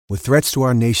With threats to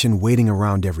our nation waiting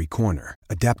around every corner,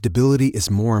 adaptability is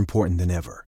more important than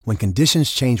ever. When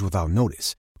conditions change without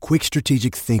notice, quick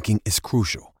strategic thinking is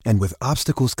crucial. And with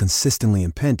obstacles consistently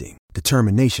impending,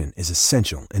 determination is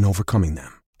essential in overcoming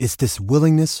them. It's this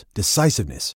willingness,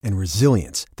 decisiveness, and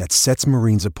resilience that sets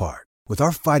Marines apart. With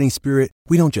our fighting spirit,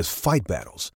 we don't just fight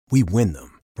battles, we win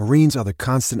them. Marines are the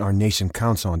constant our nation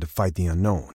counts on to fight the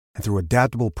unknown. And through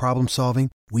adaptable problem solving,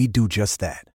 we do just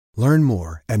that. Learn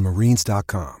more at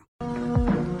marines.com.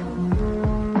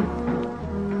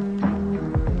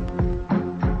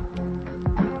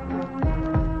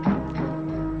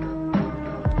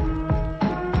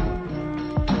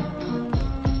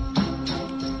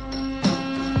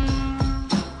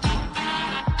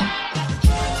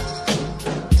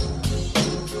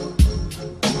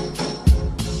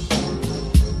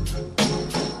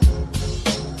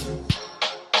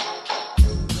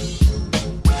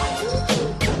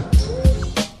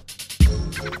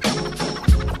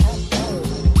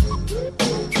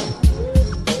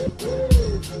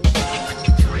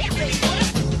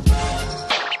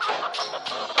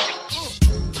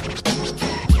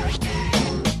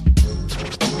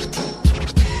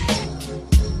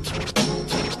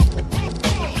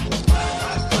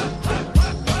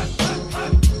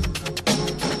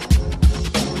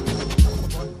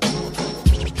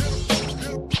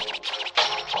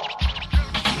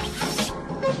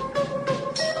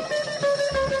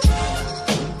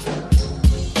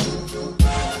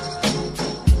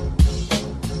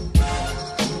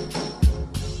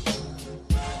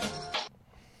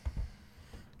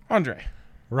 Andre.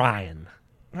 Ryan.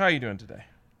 How are you doing today?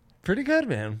 Pretty good,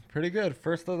 man. Pretty good.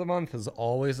 First of the month is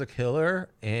always a killer,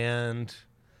 and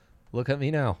look at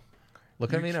me now.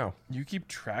 Look at me now. You keep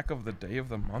track of the day of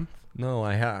the month? No,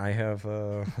 I have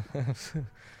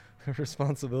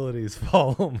responsibilities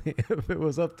follow me. If it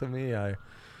was up to me,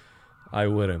 I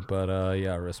wouldn't. But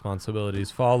yeah,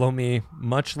 responsibilities follow me,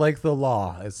 much like the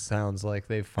law. It sounds like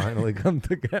they've finally come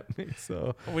to get me.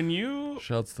 So when you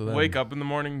shouts to them. Wake up in the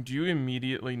morning, do you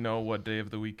immediately know what day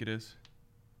of the week it is?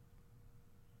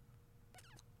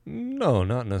 No,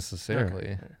 not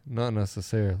necessarily. Okay. Not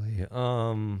necessarily.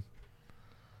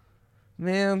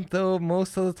 Man, though,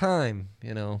 most of the time,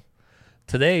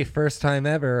 today, first time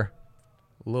ever,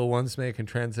 little one's making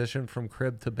transition from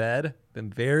crib to bed. Been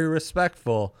very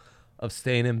respectful of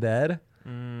staying in bed.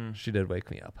 She did wake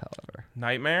me up, however.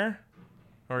 Nightmare?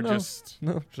 Or No, just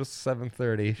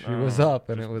 7:30. She was up,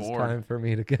 and it was bored. time for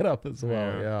me to get up as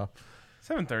well. Yeah.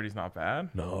 7:30 is not bad.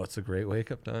 No, it's a great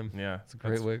wake-up time. Yeah. It's a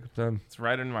great wake-up time. It's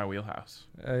right in my wheelhouse.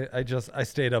 I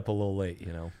stayed up a little late,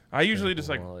 I usually just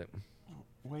Stayed up a little late.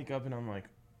 wake up and I'm like,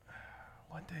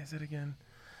 what day is it again?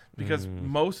 Because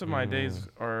most of my days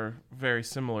are very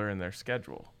similar in their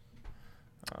schedule.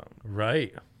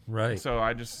 Right. So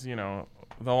I just, the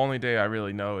only day I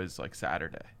really know is like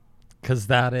Saturday. Because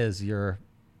that is your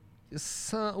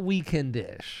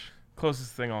weekend-ish.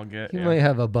 Closest thing I'll get. You might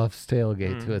have a Buffs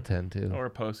tailgate to attend to. Or a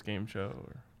post-game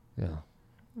show. Yeah.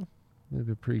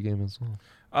 Maybe a pregame as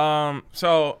well.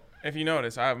 So if you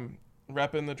notice, I'm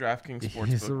repping the DraftKings Sportsbook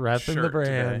He's repping the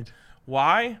brand. Today.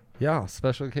 Why? Yeah,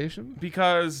 special occasion.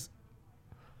 Because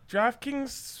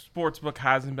DraftKings Sportsbook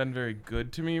hasn't been very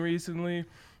good to me recently.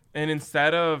 And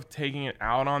instead of taking it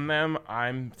out on them,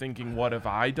 I'm thinking, what have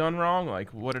I done wrong?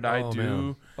 Like, what did I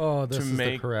do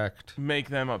to make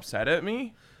them upset at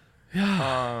me?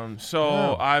 Yeah.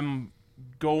 I'm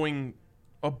going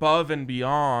above and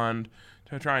beyond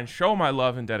to try and show my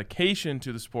love and dedication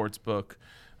to the sportsbook,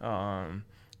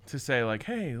 to say like,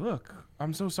 hey, look,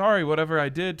 I'm so sorry whatever I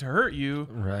did to hurt you.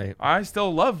 Right. I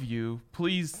still love you.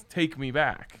 Please take me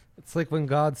back. It's like when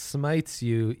God smites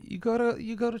you, you go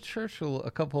to church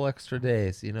a couple extra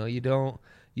days. You don't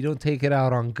take it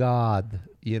out on God.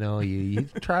 You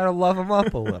try to love him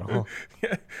up a little.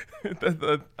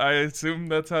 Yeah, I assume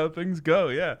that's how things go.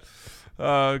 Yeah.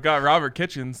 Got Robert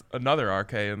Kitchens, another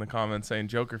RK, in the comments saying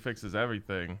Joker fixes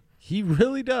everything. He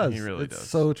really does. It's does.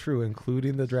 So true,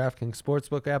 including the DraftKings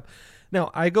Sportsbook app.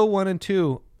 Now, I go 1 and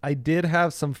 2. I did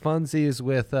have some funsies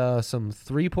with some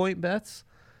 3-point bets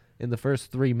in the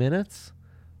first 3 minutes.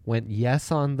 Went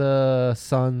yes on the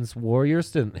Suns Warriors,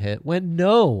 didn't hit. Went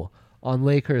no on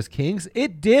Lakers Kings.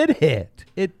 It did hit.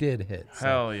 So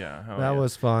Hell yeah. that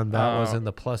was fun. That was in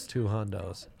the +2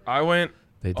 hundos. I went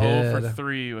They 0 did. for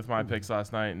 3 with my picks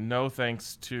last night. No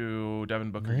thanks to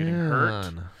Devin Booker getting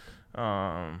hurt.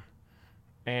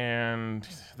 And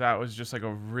that was just like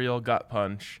a real gut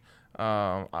punch.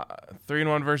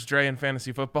 3-1 versus Dre in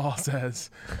fantasy football says,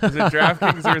 is it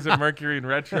DraftKings or is it Mercury in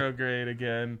retrograde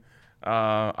again?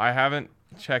 I haven't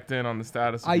checked in on the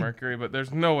status of Mercury, but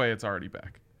there's no way it's already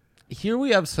back. Here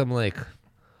we have some like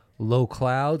low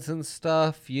clouds and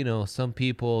stuff. You know, some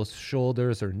people's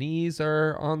shoulders or knees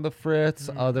are on the fritz.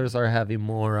 Others are having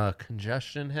more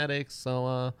congestion headaches.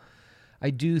 So I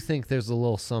do think there's a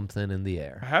little something in the I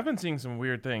air. have been seeing some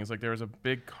weird things. Like there was a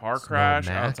big car There's no crash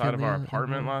Mac outside in of our the-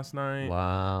 apartment last night.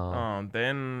 Wow.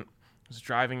 Then I was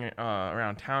driving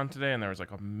around town today, and there was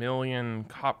like 1 million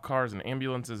cop cars and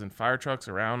ambulances and fire trucks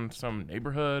around some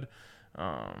neighborhood.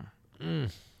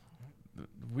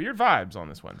 Weird vibes on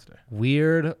this Wednesday.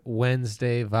 Weird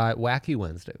Wednesday vibe. Wacky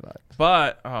Wednesday vibes.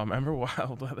 But remember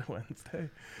Wild Weather Wednesday?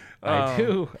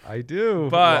 I do.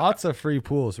 but- Lots of free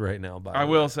pools right now. By I the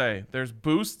way. will say there's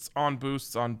boosts on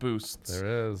boosts on boosts.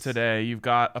 There is. Today. You've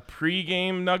got a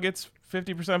pregame Nuggets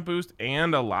 50% boost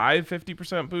and a live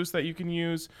 50% boost that you can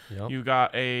use. Yep. You've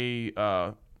got a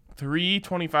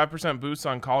 25% boosts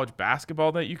on college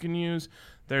basketball that you can use.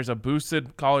 There's a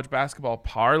boosted college basketball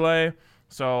parlay.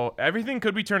 So everything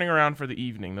could be turning around for the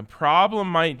evening. The problem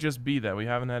might just be that we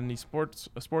haven't had any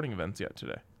sporting events yet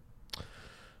today.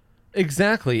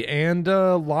 Exactly, and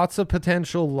lots of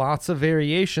potential, lots of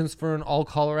variations for an all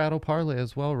Colorado parlay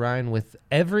as well, Ryan, with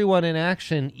everyone in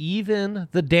action, even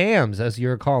the dams, as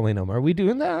you're calling them. Are we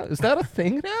doing that? Is that a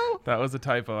thing now? That was a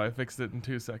typo. I fixed it in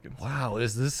 2 seconds. Wow,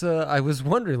 is this I was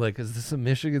wondering, like, is this a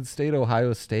Michigan State,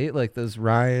 Ohio State? Like, does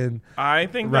Ryan I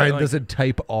think Ryan that, doesn't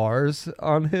type R's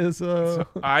on his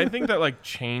I think that like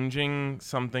changing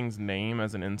something's name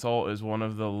as an insult is one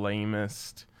of the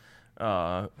lamest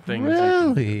things.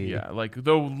 Really? Yeah, like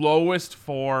the lowest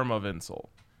form of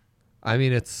insult. I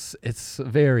mean, it's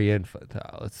very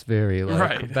infantile. It's very like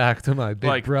Right. back to my big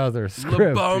Like, brother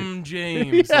script. LeBum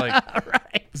James, like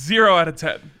 0 out of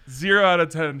 10. 0 out of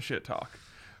 10 shit talk.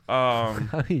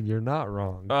 I mean, you're not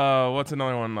wrong. What's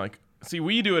another one? Like, see,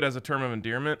 we do it as a term of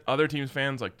endearment. Other teams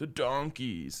fans like the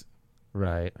donkeys.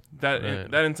 Right. That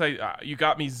Right. that insight, you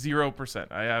got me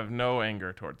 0%. I have no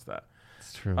anger towards that.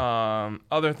 It's true.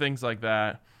 Other things like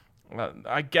that.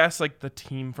 I guess like the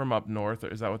team from up north,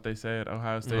 is that what they say at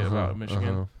Ohio State about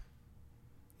Michigan?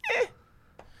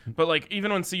 But like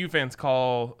even when CU fans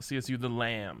call CSU the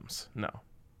Lambs, no,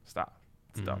 stop,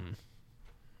 it's dumb.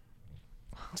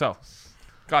 So,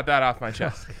 got that off my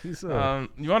chest. He's You want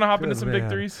to hop into good some big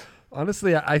man. threes?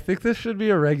 Honestly, I think this should be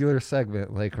a regular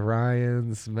segment, like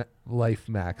Ryan's life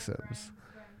maxims.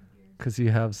 Because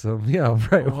you have some,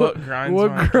 right. What grinds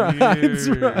what my grinds gears?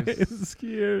 Ryan's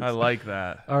gears? I like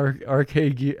that.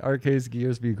 RK's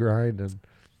gears be grinding.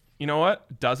 You know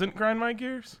what doesn't grind my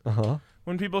gears? Uh-huh.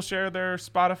 When people share their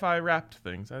Spotify Wrapped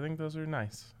things. I think those are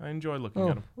nice. I enjoy looking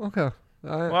at them. Okay.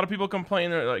 A lot of people complain.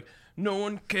 They're like, no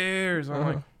one cares. I'm Uh-huh.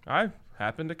 like, I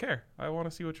happen to care. I want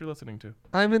to see what you're listening to.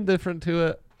 I'm indifferent to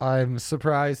it. I'm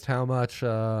surprised how much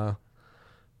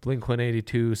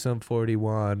Blink-182, Sum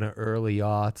 41, early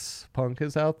aughts punk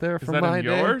is out there Is from that my in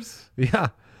day. yours? Yeah.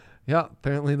 Yeah.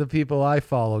 Apparently the people I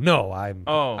follow. No,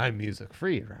 I'm music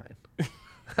free,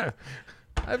 Ryan.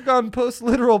 I've gone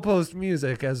literal post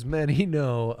music, as many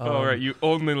know. Oh, right. You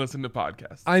only listen to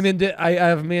podcasts. I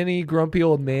have many grumpy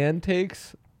old man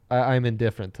takes. I'm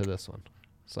indifferent to this one.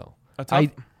 So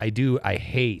I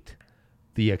hate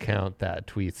the account that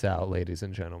tweets out, ladies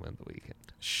and gentlemen, the weekend.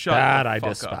 Shut That the I fuck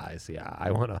despise. Yeah,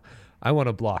 I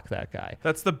wanna block that guy.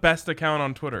 That's the best account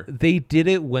on Twitter. They did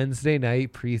it Wednesday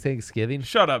night pre-Thanksgiving.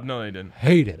 Shut up. No, they didn't.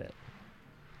 Hated it.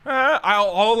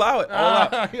 I'll allow it.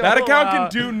 You'll That account allow can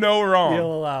it. do no wrong.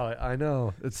 You'll allow it. I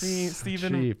know. It's See,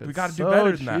 Steven, cheap. we It's got to do so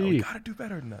better than that. We cheap. got to do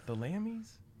better than that. The Lammies?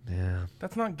 Yeah.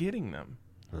 That's not getting them.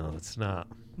 No, it's not.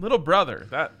 Little brother,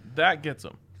 that gets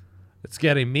them. It's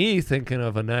getting me thinking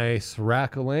of a nice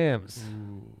rack of lambs.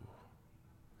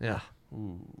 Yeah.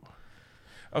 Ooh.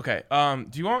 Okay.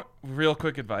 Do you want real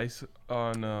quick advice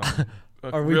on Are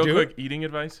we real doing- quick eating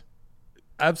advice?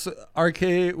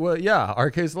 RK, well, yeah,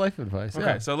 RK's life advice.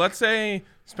 Okay, so let's say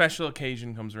special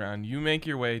occasion comes around. You make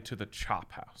your way to the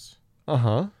Chop House.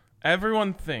 Uh-huh.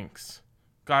 Everyone thinks,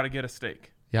 got to get a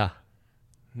steak. Yeah.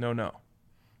 No.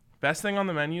 Best thing on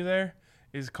the menu there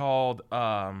is called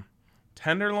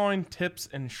tenderloin, tips,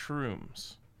 and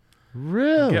shrooms.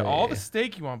 Really? Get all the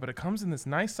steak you want, but it comes in this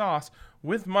nice sauce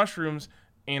with mushrooms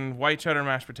and white cheddar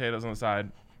mashed potatoes on the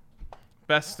side.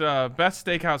 Best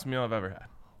steakhouse meal I've ever had.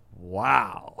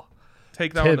 Wow.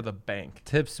 Take that one to the bank.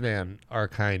 Tips, man, are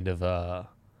kind of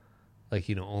like,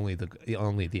 only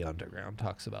the underground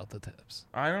talks about the tips.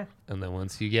 I know. And then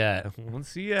once you get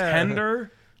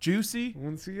Tender, juicy.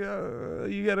 once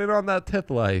you get in on that tip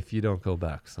life, you don't go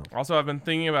back. So. Also, I've been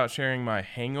thinking about sharing my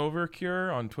hangover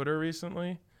cure on Twitter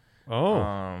recently.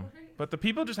 But the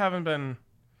people just haven't been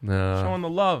showing the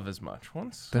love as much.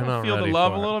 Once They're I not feel the ready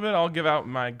love for a it. little bit, I'll give out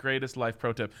my greatest life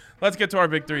pro tip. Let's get to our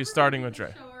big threes, starting with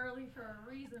Dre. So early for a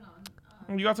reason on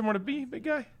You got somewhere to be, big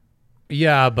guy?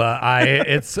 Yeah, but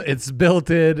it's built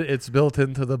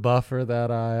into the buffer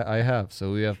that I have,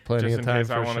 so we have plenty Just of in time case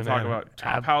for I want to talk shenanigans. about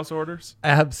top house orders.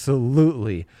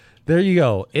 Absolutely. There you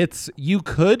go. You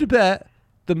could bet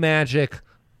the Magic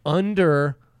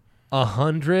under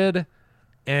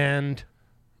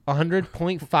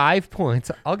 100.5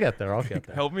 points. I'll get there.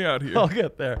 Help me out here. I'll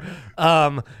get there.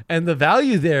 And the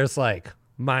value there is like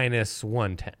minus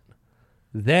 110.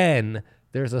 Then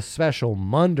there's a special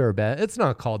Munder bet. It's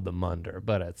not called the Munder,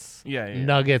 but it's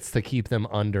Nuggets to keep them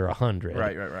under 100.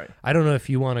 Right. I don't know if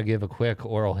you want to give a quick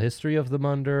oral history of the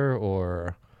Munder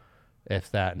or if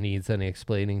that needs any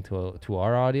explaining to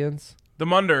our audience. The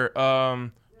Munder.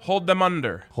 Hold them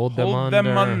under. Hold them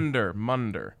under.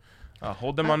 Munder.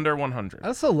 Hold them under 100. I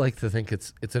also like to think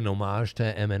it's an homage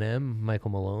to Eminem, Michael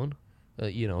Malone.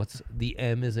 It's the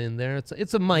M is in there.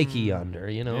 It's a Mikey under.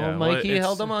 Mikey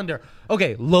held them under.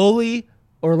 Okay, lowly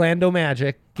Orlando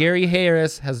Magic. Gary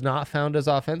Harris has not found his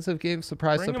offensive game.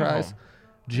 Surprise.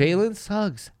 Jalen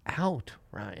Suggs out.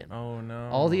 Ryan. Oh no!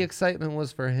 All the excitement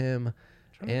was for him,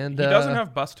 and he doesn't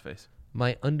have bust face.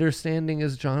 My understanding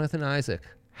is Jonathan Isaac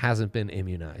hasn't been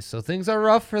immunized. So things are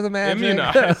rough for the Magic.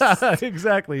 Immunized.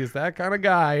 Exactly. He's that kind of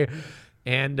guy.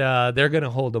 And they're going to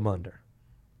hold him under.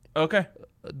 Okay.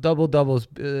 Doubles,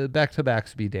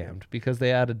 back-to-backs be damned, because they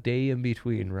had a day in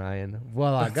between, Ryan.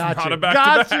 Well, I got not you. a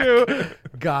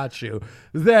back-to-back. Got you.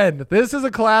 Then, this is a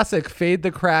classic. Fade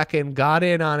the Kraken. Got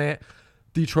in on it.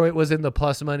 Detroit was in the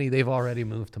plus money. They've already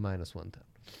moved to minus 110.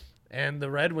 And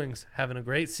the Red Wings having a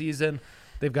great season.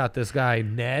 They've got this guy,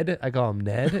 Ned. I call him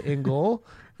Ned in goal.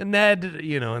 And Ned,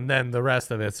 and then the rest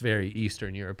of it's very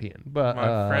Eastern European. But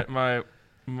I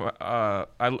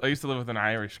used to live with an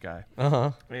Irish guy.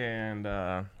 And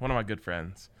one of my good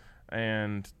friends.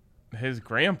 And his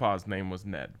grandpa's name was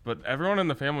Ned. But everyone in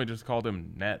the family just called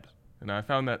him Ned. And I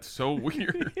found that so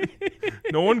weird.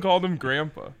 No one called him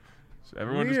Grandpa. So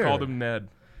everyone just called him Ned.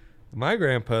 My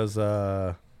grandpa's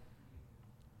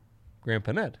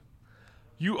Grandpa Ned.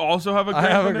 You also have a Grandpa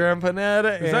I have Ned? a Grandpa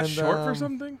Ned. Is that short for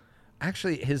something?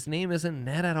 Actually, his name isn't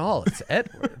Ned at all. It's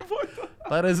Edward.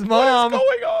 But his mom, what is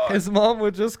going on? His mom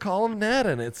would just call him Ned,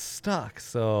 and it's stuck.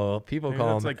 So people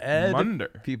call him Ed. Munder.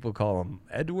 People call him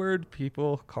Edward.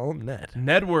 People call him Ned.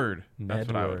 Nedward. That's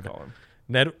what I would call him.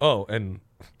 Ned. Oh, and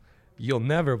you'll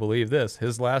never believe this.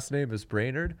 His last name is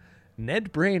Brainerd.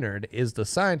 Ned Brainerd is the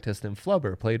scientist in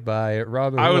Flubber, played by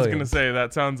Robin Williams. I was going to say,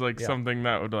 that sounds like something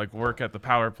that would work at the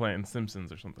power plant in Simpsons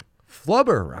or something.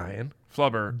 Flubber, Ryan.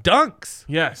 Flubber. Dunks.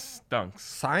 Yes, dunks.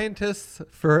 Scientists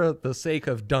for the sake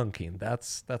of dunking.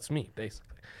 That's me,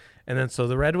 basically. And then so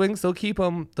the Red Wings, they'll beat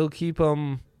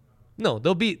the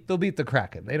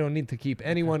Kraken. They don't need to keep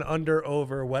anyone under,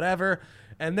 over, whatever.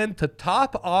 And then to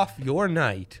top off your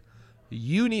night,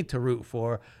 you need to root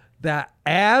for that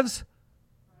Avs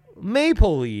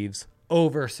Maple Leafs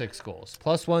over 6 goals.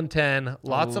 Plus 110.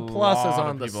 Lots of pluses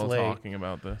on the slate. Talking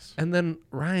about this. And then,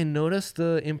 Ryan, notice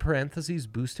in parentheses,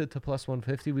 boosted to plus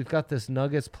 150. We've got this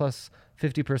Nuggets plus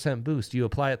 50% boost. You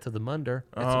apply it to the Munder.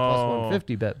 It's a plus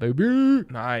 150 bet, baby.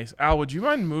 Nice. Al, would you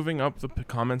mind moving up the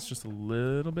comments just a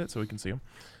little bit so we can see them?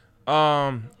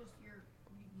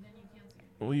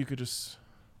 Well, you could just...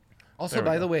 Also,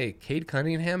 by the way, Cade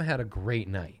Cunningham had a great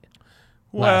night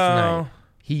last night.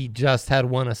 He just had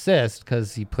 1 assist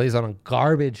because he plays on a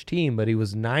garbage team, but he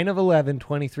was 9 of 11,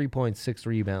 23 points, 6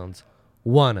 rebounds,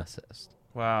 1 assist.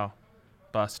 Wow.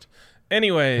 Bust.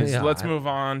 Anyways, let's move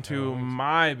on to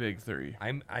my big 3.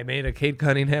 I made a Cade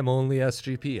Cunningham only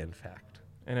SGP, in fact.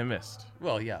 And it missed.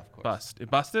 Well, yeah, of course. Bust.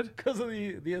 It busted? Because of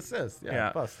the assist. Yeah,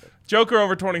 it busted. Joker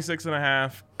over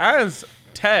 26.5. As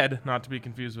Ted, not to be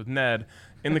confused with Ned,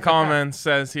 in the comments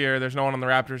says here, there's no one on the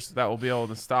Raptors that will be able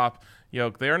to stop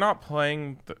Yoke. They are not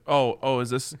playing. Is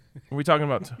this? Are we talking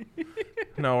about?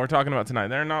 No, we're talking about tonight.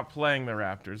 They're not playing the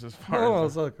Raptors as far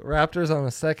as. Look, Raptors on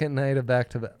a second night of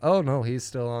back-to-back. Oh, no, he's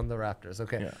still on the Raptors.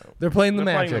 Okay. Yeah. They're playing the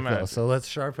Magic, though, so let's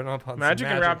sharpen up on Magic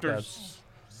some and Magic Raptors. bets.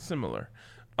 Similar.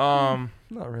 Not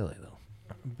really, though.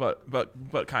 But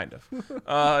kind of.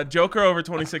 Joker over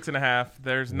 26.5.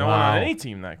 There's no one on any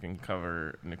team that can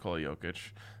cover Nikola Jokic.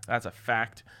 That's a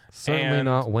fact. Certainly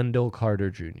not Wendell Carter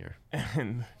Jr.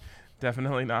 And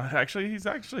definitely not. Actually, he's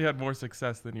actually had more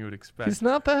success than you would expect. He's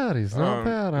not bad. He's not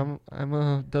bad. I'm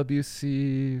a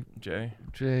WCJ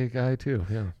guy too.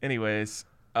 Yeah. Anyways,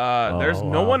 there's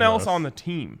no one else on the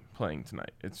team playing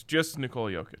tonight. It's just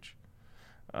Nikola Jokic.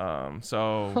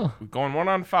 Going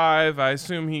 1-on-5, I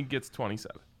assume he gets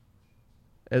 27.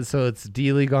 And so it's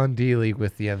D-League on D-League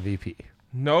with the MVP.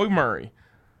 No Murray,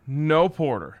 no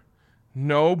Porter,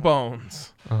 no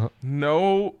Bones,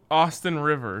 no Austin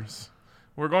Rivers.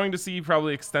 we're going to see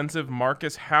probably extensive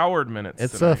Marcus Howard minutes.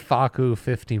 It's tonight. a Facu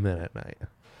 50-minute night.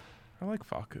 I like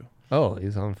Facu. Oh,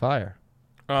 he's on fire.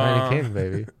 Tiny King,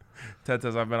 baby. Ted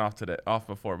says I've been off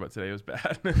before, but today was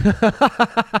bad.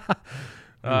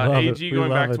 love AG it. going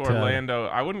We back love to it, Ted. Orlando.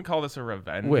 I wouldn't call this a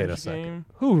revenge Wait a game. second.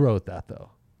 Who wrote that, though?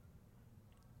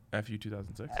 FU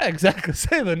 2006. Yeah, exactly.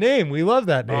 Say the name. We love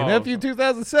that name. Oh. FU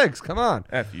 2006. Come on.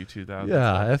 FU 2006.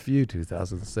 Yeah, FU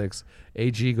 2006.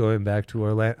 AG going back to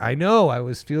Orlando. I know. I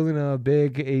was feeling a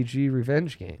big AG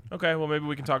revenge game. Okay, well, maybe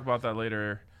we can talk about that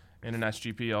later in an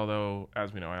SGP, although,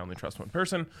 as we know, I only trust one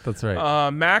person. That's right.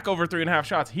 Mac over 3.5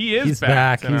 shots. He's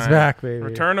back. tonight. He's back, baby.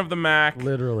 Return of the Mac.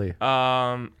 Literally.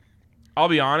 I'll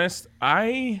be honest.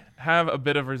 I have a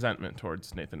bit of resentment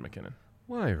towards Nathan McKinnon.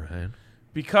 Why, Ryan?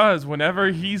 Because whenever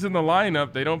he's in the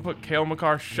lineup, they don't put Cale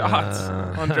Makar shots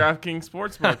on DraftKings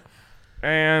Sportsbook.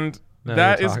 And Now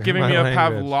that you're is talking giving me my a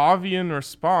language. Pavlovian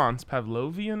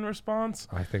response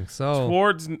I think so.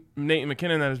 towards Nate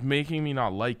McKinnon that is making me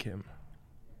not like him.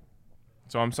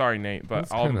 So I'm sorry, Nate, but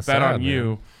That's I'll kinda bet sad, on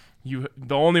you.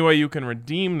 The only way you can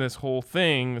redeem this whole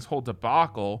thing, this whole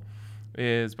debacle,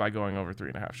 is by going over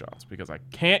 3.5 shots. Because I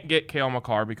can't get Cale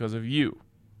Makar because of you.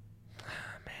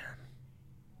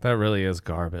 That really is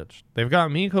garbage. They've got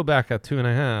Miko back at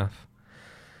 2.5.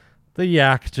 The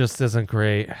yak just isn't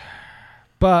great.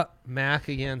 But Mac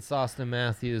against Austin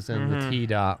Matthews and the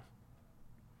T-Dot.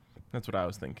 That's what I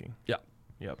was thinking. Yep.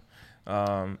 Yep.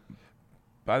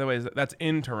 By the way, that's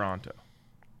in Toronto.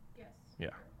 Yes. Yeah.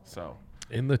 So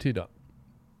In the T-Dot.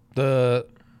 The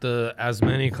as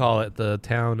many call it, the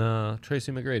town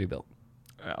Tracy McGrady built.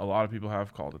 a lot of people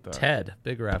have called it that. Ted,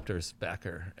 big Raptors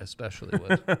backer, especially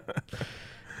would.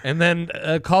 And then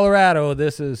Colorado,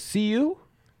 this is CU?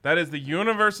 That is the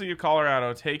University of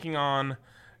Colorado taking on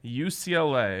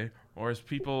UCLA, or as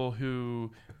people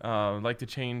who like to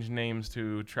change names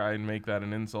to try and make that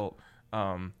an insult,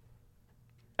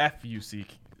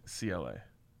 FUCLA.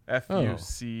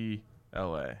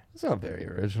 FUCLA. It's not very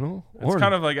original. It's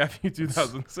kind of like FU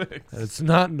 2006. It's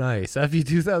not nice. FU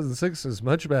 2006 is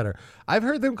much better. I've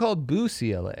heard them called Boo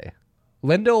CLA.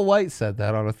 Lendell White said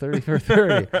that on a 30 for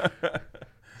 30.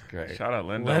 Great. Shout out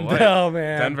Lendell White. Lendell,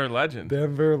 man. Denver legend.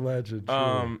 Denver legend.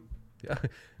 True. Yeah.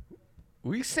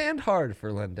 We stand hard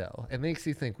for Lendell. It makes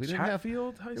you think we didn't have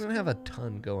a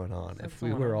ton going on that if we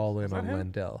someone were else? all in Is that on him?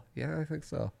 Lendell. Yeah, I think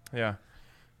so. Yeah.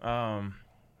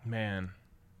 Man.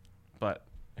 But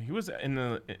he was in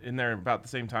there about the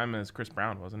same time as Chris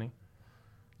Brown, wasn't he?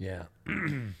 Yeah.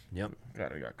 Yep.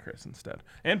 Got Chris instead.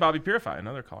 And Bobby Purify,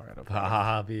 another Colorado player.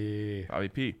 Bobby. Bobby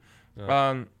P.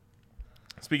 Oh.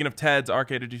 Speaking of Ted's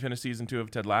Arcade, did you finish season 2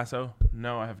 of Ted Lasso?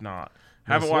 No, I have not.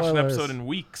 No Haven't watched an spoilers. episode in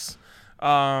weeks.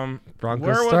 Broncos Where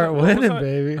was start it? What was winning, I-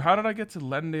 baby. How did I get to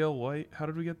Lendale White? How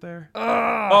did we get there?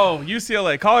 Oh,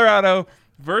 UCLA. Colorado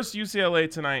versus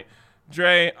UCLA tonight.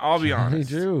 Dre, I'll be honest.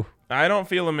 Drew. I don't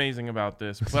feel amazing about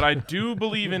this, but I do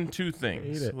believe in two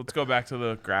things. Hate it. Let's go back to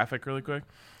the graphic really quick.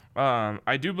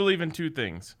 I do believe in two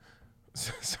things.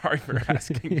 Sorry for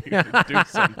asking you to do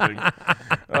something.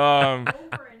 Over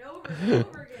and over and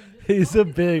over again. Just He's a focus on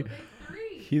the big-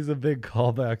 three. He's a big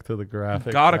callback to the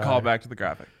graphic. Gotta guy. call back to the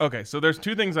graphic. Okay, so there's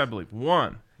two things I believe.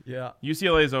 One, Yeah.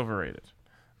 UCLA is overrated.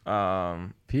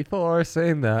 People are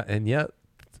saying that, and yet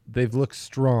they've looked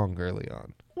strong early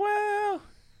on. Well,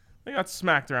 they got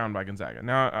smacked around by Gonzaga.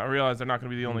 Now I realize they're not going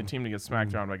to be the only team to get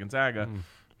smacked around by Gonzaga,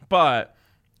 but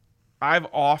I've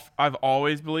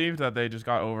always believed that they just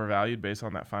got overvalued based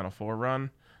on that Final Four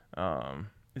run.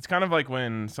 It's kind of like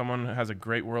when someone has a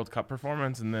great World Cup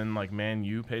performance and then like Man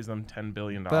U pays them $10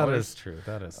 billion. That is true.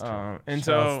 That is true. And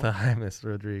Shouts so to James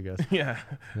Rodriguez. yeah,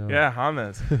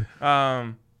 James.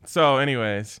 So,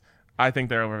 anyways, I think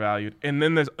they're overvalued. And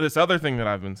then there's this other thing that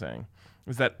I've been saying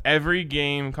is that every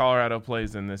game Colorado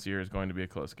plays in this year is going to be a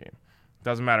close game.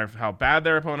 Doesn't matter how bad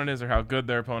their opponent is or how good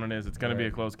their opponent is. It's going to be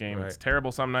a close game. Right. It's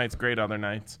terrible some nights, great other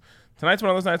nights. Tonight's one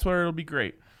of those nights where it'll be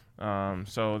great.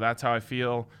 So that's how I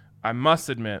feel. I must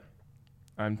admit,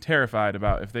 I'm terrified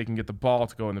about if they can get the ball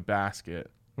to go in the basket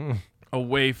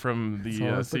away from the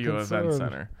always a CU Event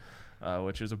concern. Center,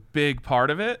 which is a big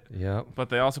part of it. Yep. But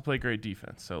they also play great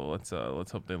defense. So let's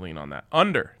hope they lean on that.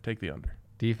 Under. Take the under.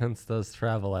 Defense does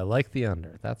travel. I like the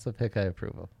under. That's a pick I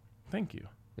approve of. Thank you.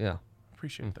 Yeah.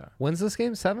 Appreciate that. When's this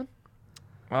game? 7?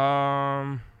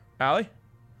 Allie?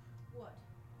 What?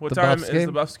 What The time Buffs is game?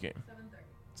 the Buffs game?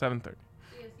 7:30. 7:30. CSU 7.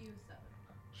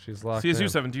 She's locked CSU in.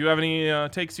 7. Do you have any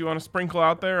takes you want to sprinkle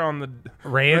out there on the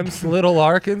Rams, Little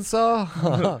Arkansas.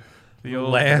 the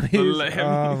old Lammies.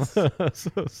 the Lammies?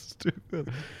 So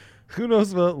stupid. Who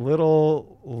knows what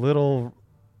little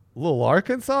Little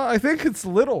Arkansas? I think it's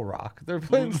Little Rock. They're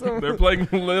playing They're playing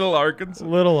Little Arkansas.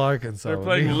 Little Arkansas. They're would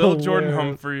playing be Little Jordan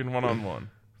hilarious. Humphrey in 1-on-1.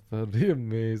 That'd be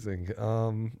amazing.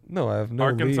 No, I have no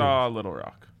Arkansas, lead. Little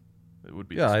Rock. It would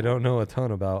be. Yeah, the I school. don't know a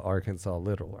ton about Arkansas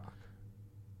Little Rock.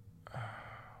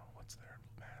 What's their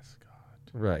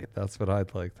mascot? Right, that's what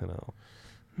I'd like to know.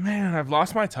 Man, I've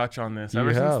lost my touch on this. You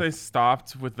Ever since have. they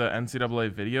stopped with the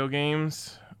NCAA video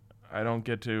games, I don't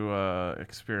get to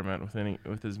experiment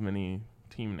with as many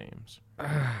team names.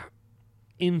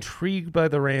 Intrigued by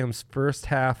the Rams' first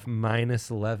half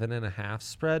 -11.5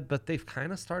 spread, but they've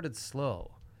kind of started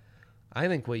slow. I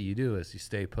think what you do is you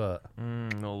stay put.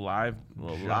 Little live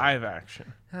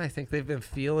action. I think they've been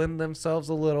feeling themselves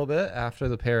a little bit after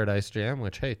the Paradise Jam,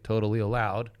 which, hey, totally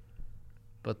allowed.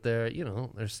 But they're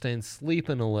staying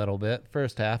sleeping a little bit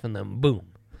first half, and then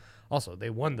boom. Also, they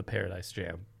won the Paradise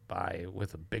Jam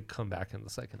with a big comeback in the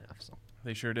second half. So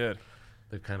They sure did.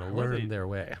 they've kind of Were they- learned their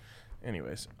way.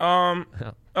 Anyways, Yeah.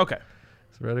 okay.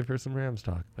 It's ready for some Rams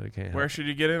talk, but it can't. Where should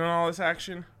you get in on all this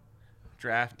action?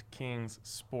 DraftKings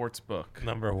Sportsbook.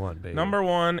 Number one, baby. Number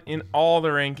one in all the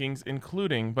rankings,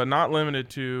 including but not limited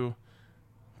to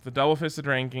the double-fisted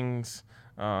rankings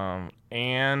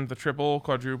and the triple,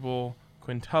 quadruple,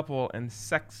 quintuple, and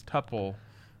sextuple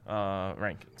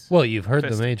rankings. Well, you've heard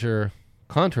Fisted. the major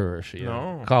controversy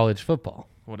No. in college football.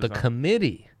 What is The that?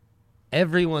 committee,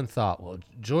 everyone thought, well,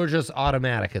 Georgia's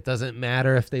automatic. It doesn't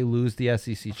matter if they lose the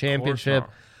SEC championship. not.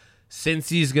 Since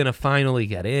he's going to finally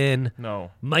get in,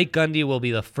 No. Mike Gundy will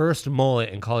be the first mullet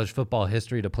in college football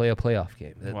history to play a playoff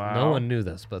game. Wow. No one knew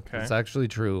this, but Okay. it's actually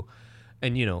true.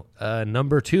 And,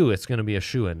 number two, it's going to be a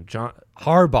shoo-in. John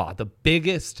Harbaugh, the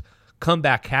biggest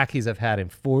comeback Khakis have had in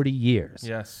 40 years.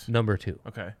 Yes. Number two.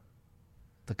 Okay.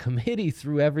 The committee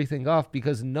threw everything off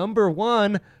because number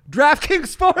one,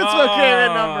 DraftKings Sportsbook came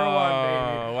in number one,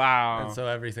 baby. Oh, wow. And so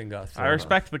everything got thrown I off.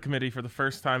 respect the committee for the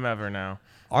first time ever now.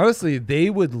 Honestly, they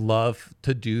would love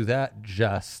to do that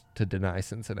just to deny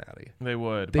Cincinnati. They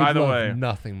would. They'd By the love way,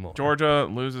 nothing more. Georgia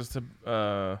loses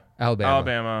to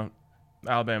Alabama.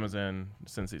 Alabama's in,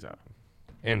 Cincy's out.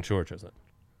 And Georgia's in.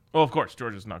 Well, of course,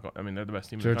 Georgia's not going. I mean, they're the best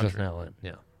team in the Georgia's country. now in,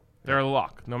 yeah. They're a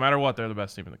lock. No matter what, they're the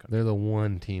best team in the country. They're the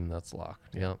one team that's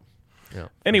locked. Yep.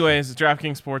 Anyways, it's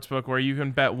DraftKings Sportsbook where you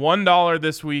can bet $1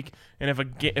 this week, and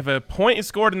if a point is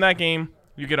scored in that game,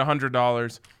 you get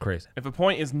 $100. Crazy. If a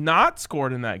point is not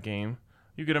scored in that game,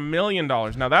 you get $1 million.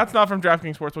 Now that's not from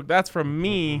DraftKings Sportsbook. That's from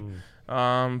me.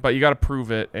 But you got to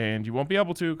prove it, and you won't be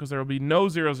able to because there will be no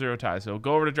 0-0 ties. So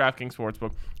go over to DraftKings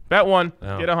Sportsbook, bet one,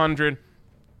 get 100.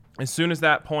 As soon as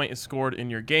that point is scored in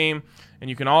your game, and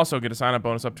you can also get a sign-up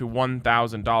bonus up to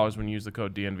 $1,000 when you use the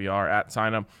code DNVR at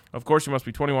sign-up. Of course, you must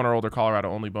be 21 or older. Colorado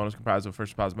only. Bonus comprised of a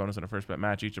first deposit bonus and a first bet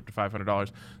match, each up to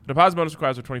 $500. The deposit bonus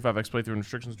requires a 25x playthrough and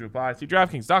restrictions to apply. See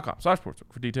DraftKings.com/sportsbook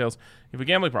for details. If you have a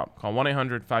gambling problem, call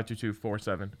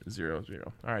 1-800-522-4700.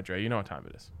 All right, Dre, you know what time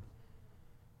it is.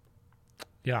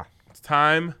 Yeah. It's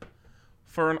time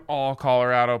for an all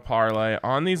Colorado parlay.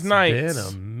 On these nights,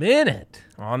 Been a minute.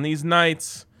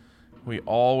 we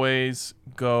always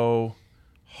go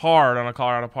hard on a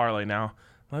Colorado parlay. Now,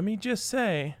 let me just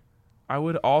say, I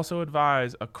would also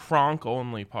advise a Kronk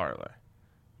only parlay.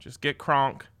 Just get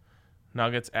Kronk,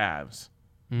 Nuggets, Avs.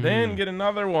 Then get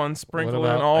another one, What sprinkle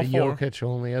in about all a four. Jokic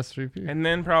only SGP? And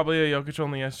then probably a Jokic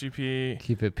only SGP.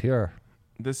 Keep it pure.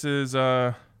 This is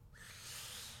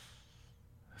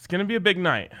it's going to be a big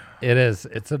night. It is.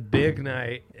 It's a big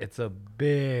night. It's a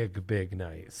big, big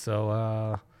night.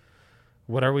 So,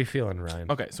 what are we feeling, Ryan?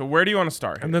 Okay, so where do you want to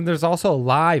start? And then there's also a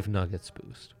live Nuggets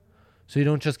boost. So you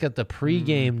don't just get the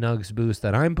pregame Nuggets boost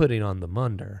that I'm putting on the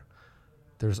Munder.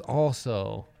 There's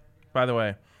also... By the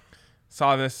way,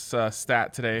 saw this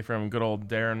stat today from good old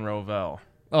Darren Rovell.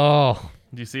 Oh,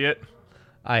 Did you see it?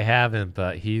 I haven't,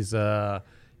 but he's...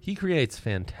 He creates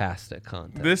fantastic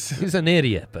content. This- He's an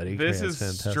idiot, but he This creates is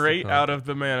fantastic straight content. out of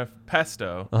the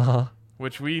manifesto, Uh-huh.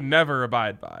 which we never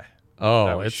abide by. Oh,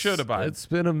 that we it should abide. It's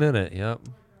been a minute, yep.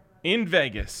 In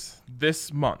Vegas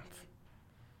this month,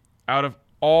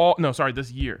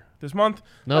 this year. This month?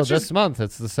 No, let's this just- month.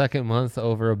 It's the second month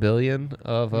over $1 billion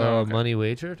of okay. money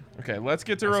wagered. Okay, let's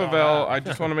get to I saw Rovell. that. I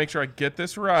just want to make sure I get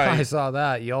this I right. saw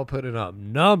that. Y'all putting up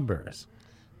numbers.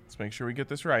 Let's make sure we get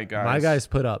this right, guys. My guys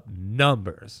put up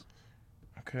numbers.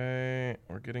 Okay,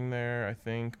 we're getting there. I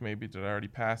think maybe did I already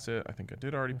pass it? I think I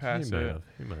did already pass He might it. have.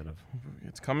 He might have.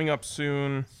 It's coming up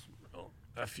soon.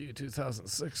 A few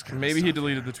 2006. Maybe he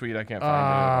deleted the tweet. I can't find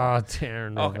Ah,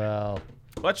 Taryn Okay. Novell. it.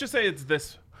 Let's just say it's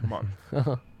this month.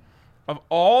 Of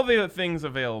all the things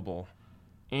available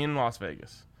in Las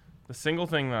Vegas, the single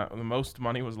thing that the most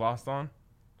money was lost on,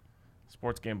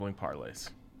 sports gambling parlays.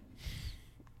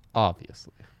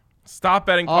 Obviously. Stop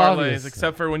betting parlays, Obviously.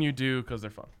 except for when you do, because they're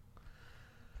fun.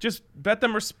 Just bet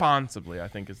them responsibly, I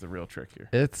think, is the real trick here.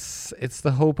 It's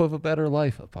the hope of a better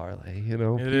life, a parlay. You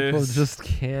know, It people is. just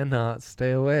cannot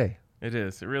stay away. It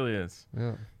is. It really is.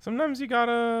 Yeah. Sometimes you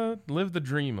gotta live the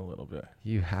dream a little bit.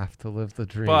 You have to live the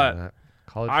dream. But that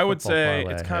college I would football say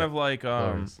parlay it's kind hit. of like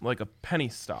Glorious. a penny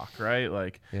stock, right?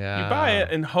 Like Yeah. you buy it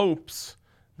in hopes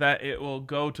that it will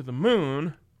go to the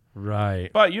moon, right.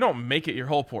 but you don't make it your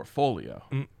whole portfolio.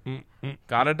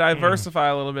 Gotta diversify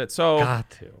a little bit. So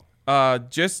Got to.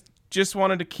 just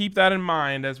wanted to keep that in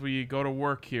mind as we go to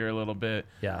work here a little bit.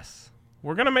 Yes.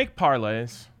 We're gonna make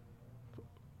parlays,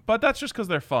 but that's just because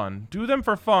they're fun. Do them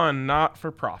for fun, not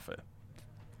for profit.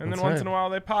 And That's then once right. in a while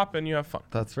they pop and you have fun.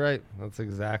 That's right. That's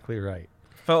exactly right.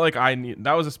 Felt like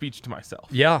that was a speech to myself.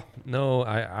 Yeah. No,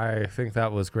 I think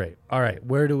that was great. All right.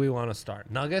 Where do we want to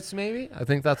start? Nuggets, maybe? I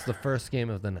think that's the first game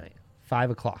of the night.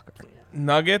 5 o'clock.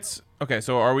 Nuggets. Okay,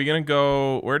 so are we gonna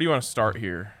go? Where do you want to start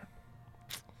here?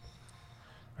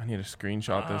 I need to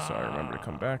screenshot this so I remember to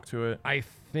come back to it. I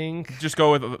think. Just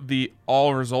go with the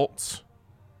all results.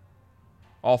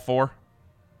 All 4.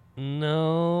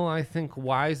 No, I think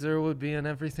wiser would be an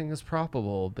everything is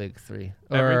probable big 3.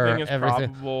 Everything is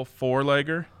probable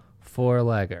 4-legger.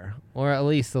 4-legger. Or at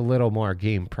least a little more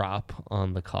game prop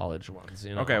on the college ones.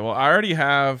 You know? Okay, well I already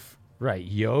have Right.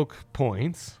 Yoke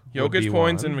points. would Jokic be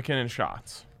points one, and McKinnon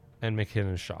shots. and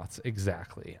McKinnon shots.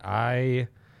 Exactly. I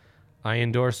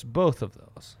endorse both of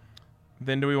those.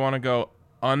 Then do we want to go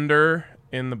under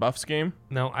in the Buffs game?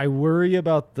 Now, I worry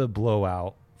about the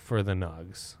blowout for the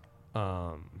Nugs.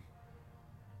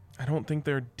 I don't think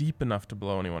they're deep enough to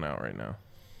blow anyone out right now.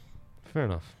 Fair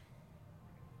enough.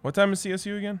 What time is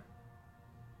CSU again?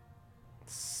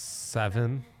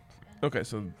 7. Okay,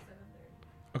 so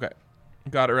okay,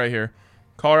 got it right here.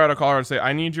 Colorado State.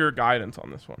 I need your guidance on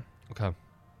this one. Okay.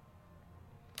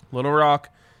 Little Rock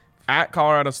at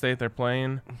Colorado State. They're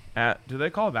playing at. Do they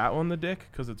call that one the Dick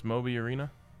because it's Moby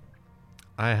Arena?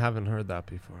 I haven't heard that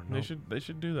before. No. They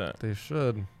should do that. They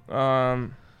should.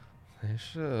 They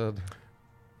should.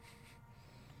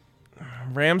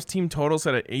 Rams team total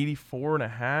set at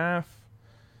 84.5.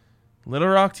 Little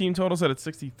Rock team total set at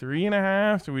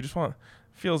 63.5. Do we just want?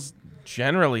 Feels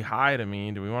generally high to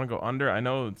me. Do we want to go under? I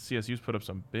know CSU's put up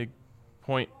some big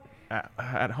point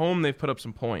at home. They've put up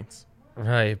some points.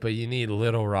 Right, but you need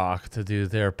Little Rock to do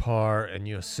their part, and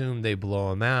you assume they blow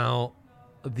them out.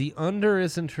 The under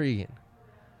is intriguing.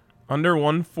 Under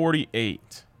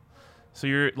 148. So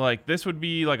you're like, this would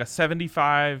be like a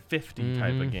 75-50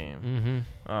 type of game.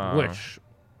 Which,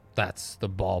 that's the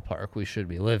ballpark we should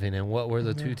be living in. What were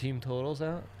the two team totals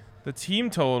at? The team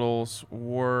totals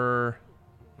were.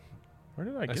 Where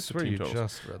did I get the swear team you totals?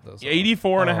 just read those.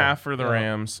 84.5 for the yeah.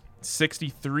 Rams,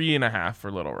 63.5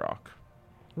 for Little Rock.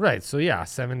 Right, so yeah,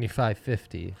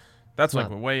 75-50. That's like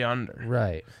Not- way under.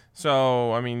 Right.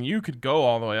 So, I mean, you could go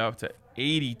all the way up to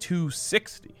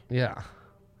 82-60. Yeah.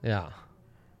 Yeah.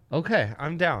 Okay,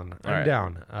 I'm down. All I'm right.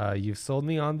 down. You've sold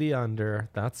me on the under.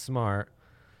 That's smart.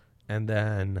 And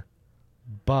then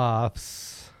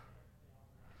Buffs.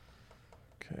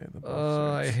 Okay, the Buffs Oh,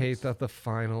 are I at hate 6. that the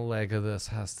final leg of this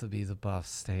has to be the Buffs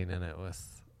staying in it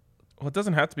with Well, it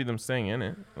doesn't have to be them staying in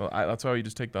it. Well, that's why you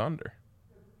just take the under.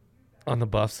 on the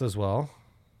Buffs as well.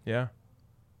 Yeah.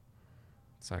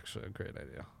 It's actually a great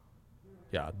idea.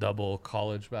 Yeah, double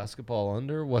college basketball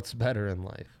under. What's better in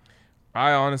life?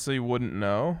 I honestly wouldn't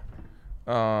know.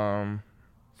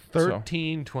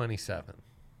 13-27.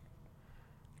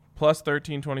 Plus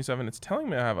 13.27. It's telling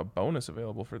me I have a bonus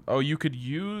available for. Oh, you could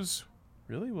use.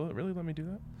 Really? Will it really let me do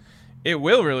that? It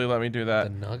will really let me do The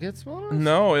that. Nuggets bonus?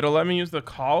 No, it'll let me use the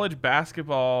college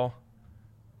basketball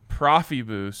Profi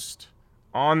boost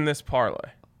on this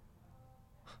parlay.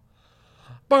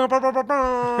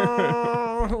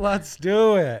 Let's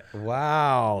do it.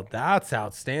 Wow, that's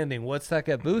outstanding. What's that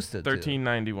get boosted to?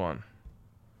 1391.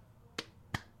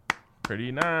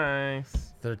 Pretty nice.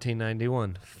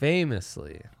 1391.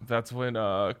 Famously. That's when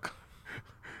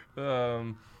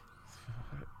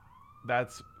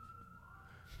that's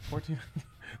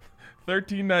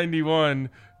 1391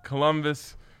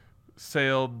 Columbus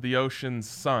sailed the ocean's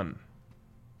sun.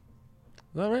 Is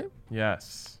that right?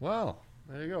 Yes. Wow.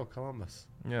 There you go, Columbus.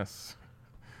 Yes.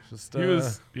 Just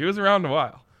He was around a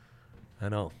while. I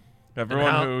know.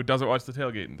 Everyone how- who doesn't watch the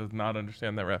tailgate and does not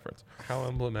understand that reference. How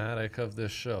emblematic of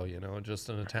this show, you know, just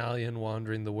an Italian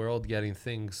wandering the world getting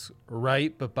things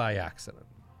right but by accident.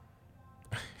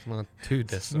 It's not too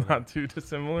It's distant. not too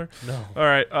dissimilar. No. All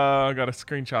right, I got to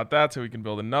screenshot that so we can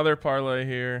build another parlay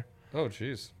here. Oh,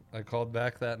 jeez. I called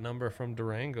back that number from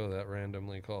Durango that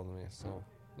randomly called me, so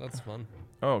that's fun.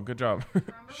 Oh, good job.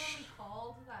 Remember when we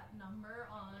called that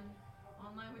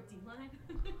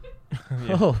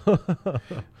Oh.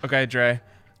 Okay, Dre.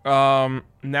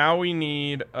 Now we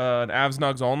need an Avs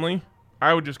Nugs only.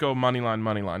 I would just go money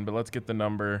line, but let's get the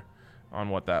number on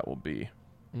what that will be.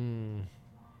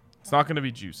 It's not going to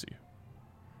be juicy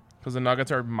because the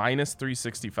Nuggets are minus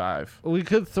 365. We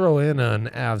could throw in an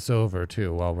Avs over,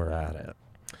 too, while we're at it.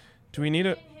 Do we need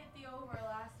a... Didn't hit the over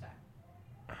last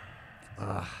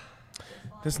time.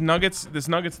 This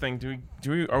Nuggets thing,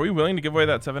 are we willing to give away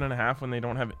that 7.5 when they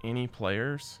don't have any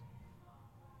players?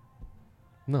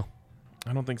 No.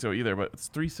 I don't think so either, but it's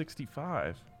 365.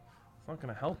 It's not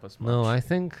going to help us much. No, I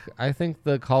think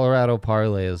the Colorado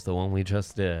parlay is the one we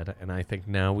just did, and I think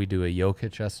now we do a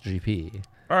Jokic SGP,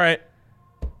 All right.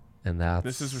 and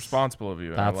This is responsible of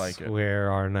you, and I That's like it.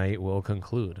 where our night will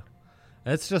conclude.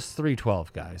 It's just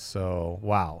 3:12, guys. So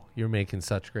wow, you're making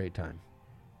such great time.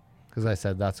 Because I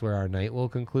said that's where our night will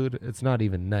conclude. It's not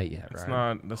even night yet, It's right?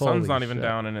 not. The sun's not even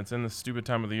down, and it's in the stupid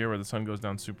time of the year where the sun goes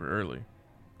down super early.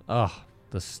 Oh,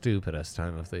 the stupidest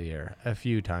time of the year.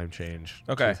 FU time change.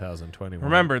 Okay. 2021.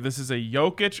 Remember, this is a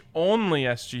Jokic only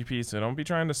SGP, so don't be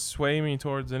trying to sway me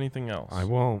towards anything else. I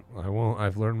won't.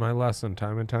 I've learned my lesson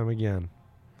time and time again.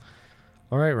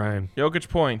 All right, Ryan. Jokic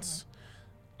points.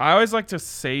 I always like to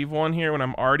save one here when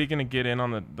I'm already going to get in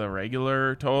on the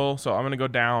regular total, so I'm going to go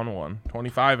down one,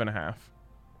 25.5.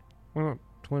 Well,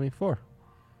 24.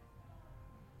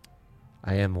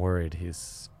 I am worried.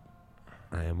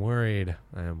 I am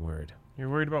worried. You're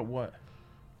worried about what?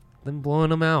 Them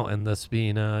blowing them out and this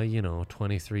being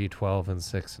 23, 12, and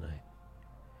 6 night.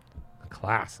 A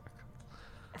classic.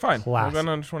 Fine. Classic. We'll go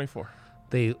down to 24.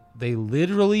 They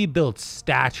literally built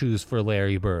statues for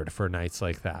Larry Bird for nights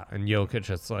like that. And Jokic,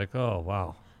 it's like, oh,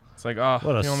 wow. It's like,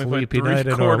 What a he only played sleepy 3 night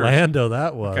in quarters. Orlando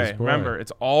that was. Okay, boy. remember,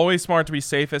 it's always smart to be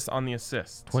safest on the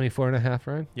assists. 24.5,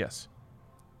 Ryan? Yes.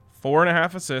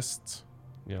 4.5 assists.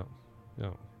 Yeah.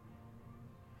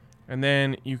 And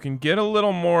then you can get a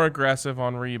little more aggressive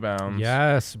on rebounds.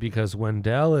 Yes, because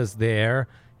Wendell is there.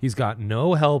 He's got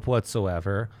no help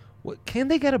whatsoever. Can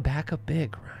they get a backup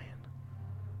big, Ryan?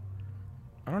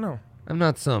 I don't know. I'm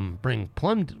not some bring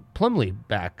Plumlee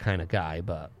back kind of guy,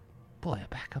 but boy, a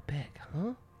backup big,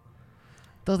 huh?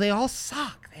 Though they all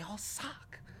suck.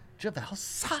 JaVale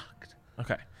sucked.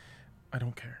 Okay. I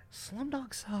don't care.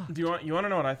 Slumdog sucked. You want to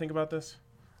know what I think about this?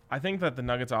 I think that the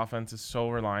Nuggets offense is so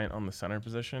reliant on the center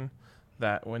position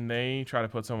that when they try to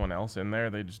put someone else in there,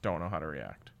 they just don't know how to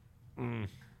react.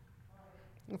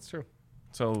 That's true.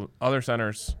 So other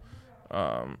centers,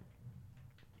 not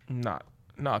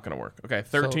going to work. Okay,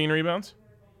 13 rebounds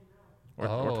or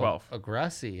 12.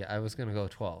 Aggressy. I was going to go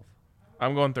 12.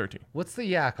 I'm going 13. What's the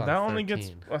yak on That 13? only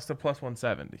gets us to plus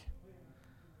 170.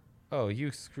 Oh,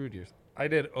 you screwed yourself. I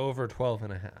did over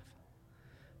 12.5.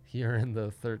 You're in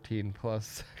the 13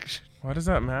 plus section. Why does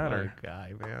that matter? My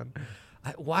guy, man.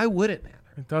 Why would it matter?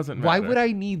 It doesn't matter. Why would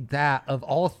I need that of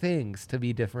all things to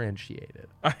be differentiated?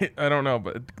 I don't know,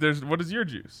 but what is your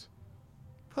juice?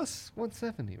 Plus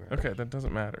 170, right? Okay, that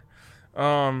doesn't matter.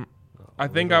 I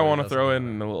think I want to throw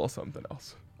in a little something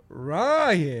else.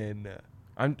 Ryan.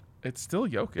 It's still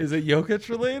Jokic. Is it Jokic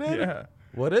related? Yeah.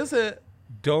 What is it?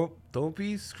 Don't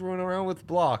be screwing around with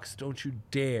blocks. Don't you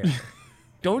dare.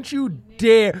 Don't you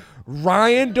dare.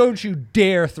 Ryan, don't you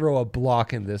dare throw a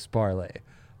block in this parlay.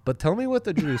 But tell me what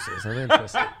the juice is. I'm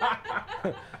interested.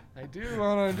 I do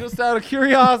want to, just out of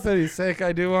curiosity's sake,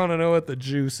 I do want to know what the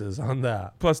juice is on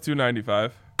that. Plus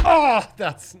 295. Oh,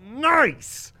 that's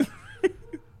nice.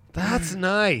 That's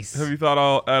nice. Have you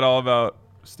thought at all about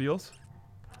steals?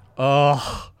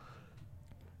 Oh,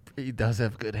 he does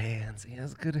have good hands. He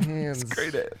has good hands. It's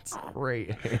great hands.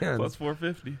 Great hands. Plus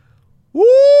 450.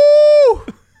 Woo!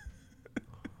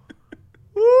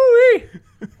 Woo-wee!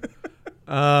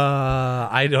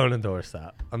 I don't endorse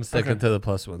that. I'm sticking to the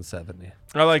plus 170.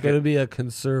 I like It's going to it. be a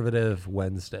conservative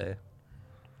Wednesday.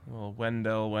 Well,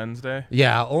 Wendell Wednesday.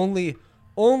 Yeah, only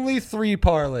 3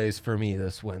 parlays for me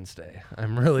this Wednesday.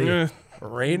 I'm really reeling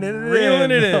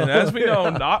Reeling it in. As we know,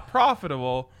 not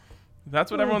profitable.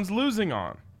 That's what everyone's losing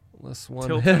on. Unless one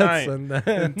Till hits tonight. and then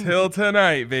Until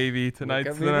tonight, baby. Look Tonight's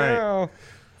at the me night. now.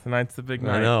 Tonight's the big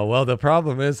I night. know. Well, the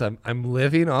problem is I'm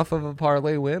living off of a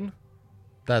parlay win.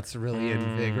 That's really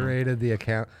invigorated the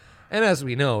account. And as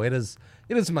we know, it is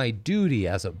my duty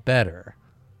as a bettor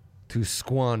to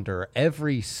squander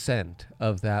every cent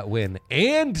of that win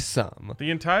and some. The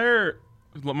entire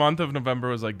month of November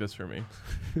was like this for me.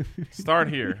 Start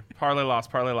here. Parlay loss,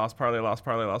 parlay loss, parlay loss,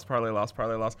 parlay loss, parlay loss,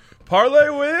 parlay loss. Parlay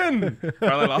win!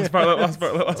 Parlay loss, parlay loss,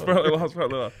 parlay loss, parlay loss,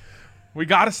 parlay loss. We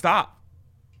got to stop.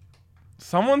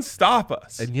 Someone stop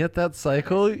us. And yet that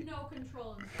cycle No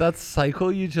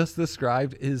control. you just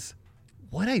described is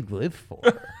what I live for.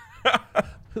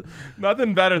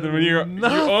 Nothing better than when you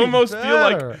Nothing almost feel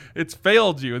better. like it's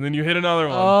failed you, and then you hit another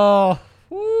one. Oh,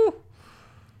 woo.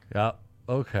 Yeah.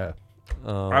 Okay.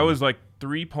 I was like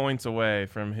 3 points away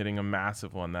from hitting a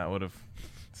massive one that would have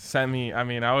sent me. I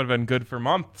mean, I would have been good for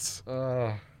months.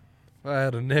 I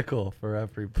had a nickel for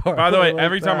every part. By the way,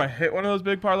 every time I hit one of those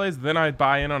big parlays, then I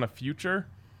buy in on a future,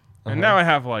 and now I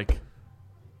have like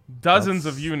dozens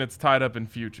of units tied up in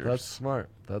futures. That's smart.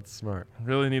 That's smart.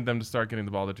 Really need them to start getting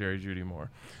the ball to Jerry Jeudy more.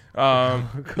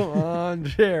 Come on,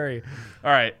 Jerry.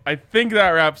 All right, I think that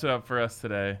wraps it up for us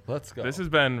today. Let's go. This has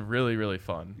been really, really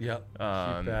fun. Yep. Keep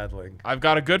battling. I've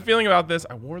got a good feeling about this.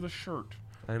 I wore the shirt.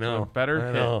 I know. Better I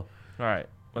hit. know. All right,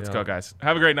 let's Yeah. go, guys.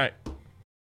 Have a great night.